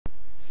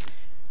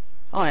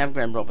Hi, I'm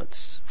Graham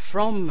Roberts.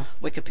 From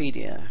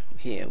Wikipedia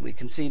here we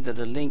can see that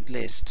a linked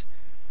list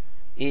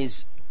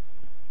is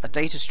a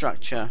data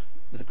structure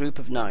with a group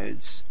of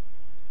nodes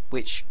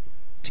which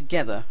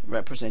together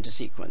represent a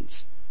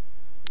sequence.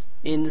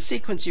 In the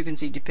sequence you can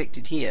see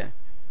depicted here,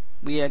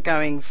 we are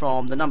going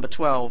from the number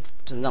 12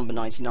 to the number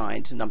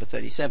 99 to number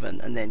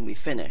 37, and then we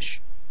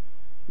finish.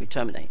 We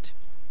terminate.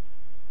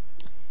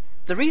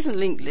 The reason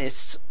linked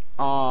lists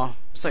are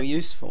so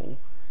useful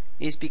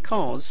is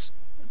because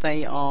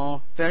they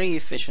are very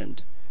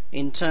efficient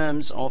in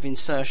terms of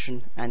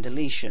insertion and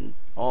deletion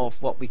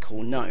of what we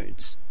call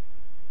nodes.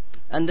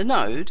 And a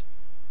node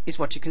is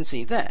what you can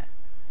see there.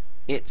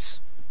 It's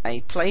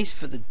a place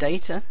for the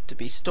data to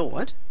be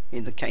stored,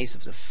 in the case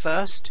of the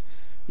first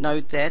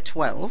node there,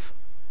 12,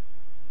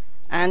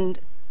 and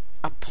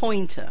a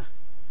pointer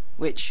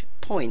which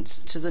points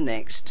to the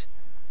next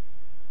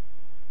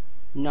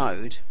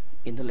node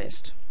in the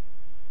list.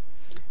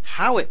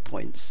 How it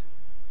points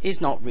is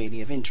not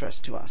really of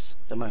interest to us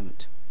at the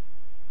moment,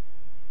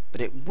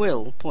 but it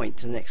will point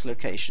to the next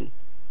location,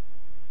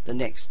 the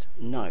next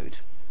node.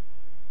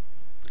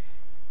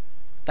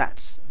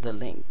 That's the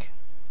link.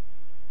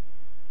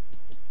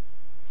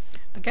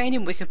 Again,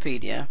 in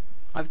Wikipedia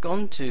I've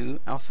gone to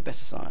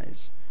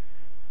alphabeticize,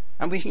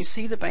 and we can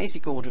see the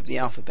basic order of the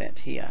alphabet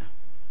here,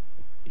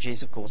 which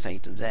is of course A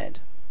to Z.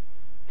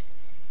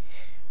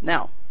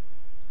 Now,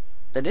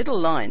 the little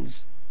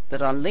lines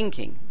that are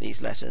linking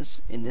these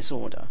letters in this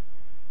order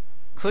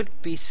could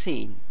be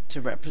seen to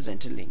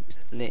represent a linked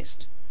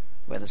list,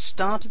 where the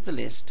start of the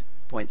list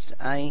points to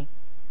A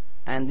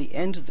and the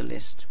end of the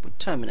list would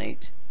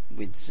terminate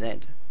with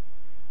Z.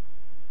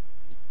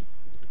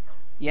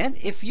 Yet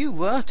if you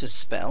were to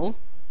spell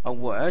a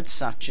word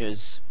such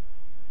as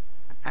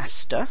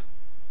Aster,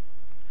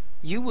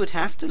 you would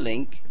have to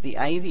link the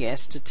A, the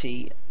S to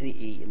T, the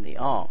E and the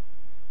R.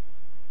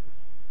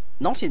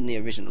 Not in the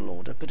original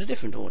order, but a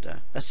different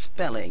order, a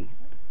spelling.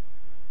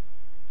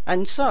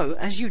 And so,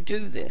 as you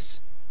do this,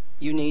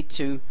 you need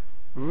to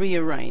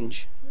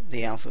rearrange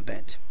the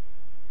alphabet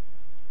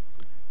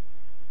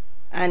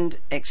and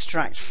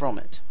extract from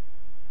it,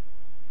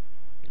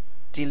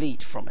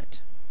 delete from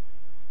it.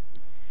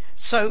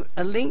 So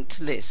a linked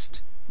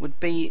list would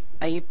be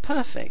a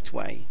perfect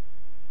way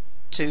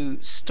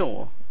to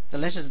store the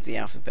letters of the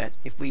alphabet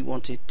if we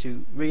wanted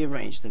to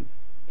rearrange them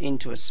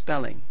into a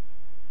spelling.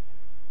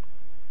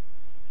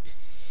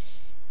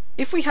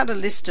 If we had a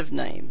list of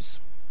names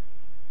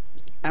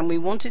and we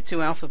wanted to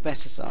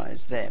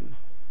alphabeticize them,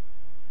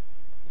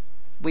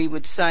 we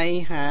would say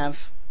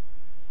have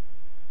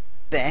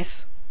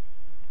Beth,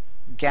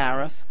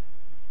 Gareth,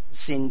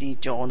 Cindy,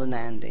 John and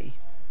Andy.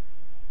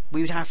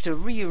 We would have to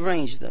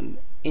rearrange them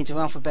into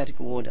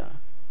alphabetical order.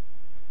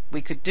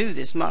 We could do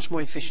this much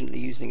more efficiently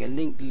using a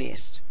linked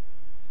list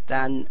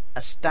than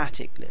a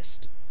static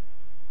list.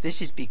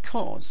 This is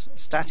because a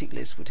static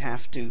list would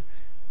have to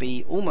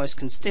be almost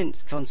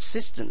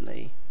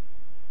consistently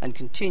and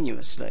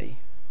continuously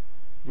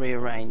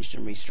rearranged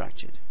and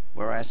restructured,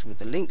 whereas with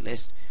the linked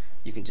list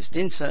you can just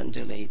insert and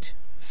delete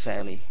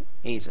fairly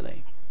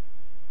easily.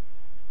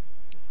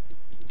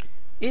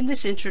 In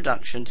this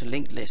introduction to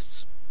linked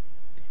lists,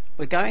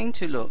 we're going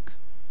to look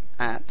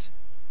at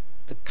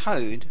the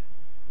code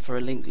for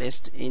a linked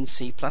list in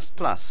C++,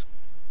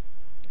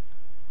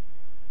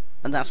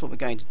 and that's what we're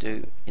going to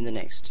do in the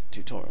next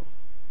tutorial.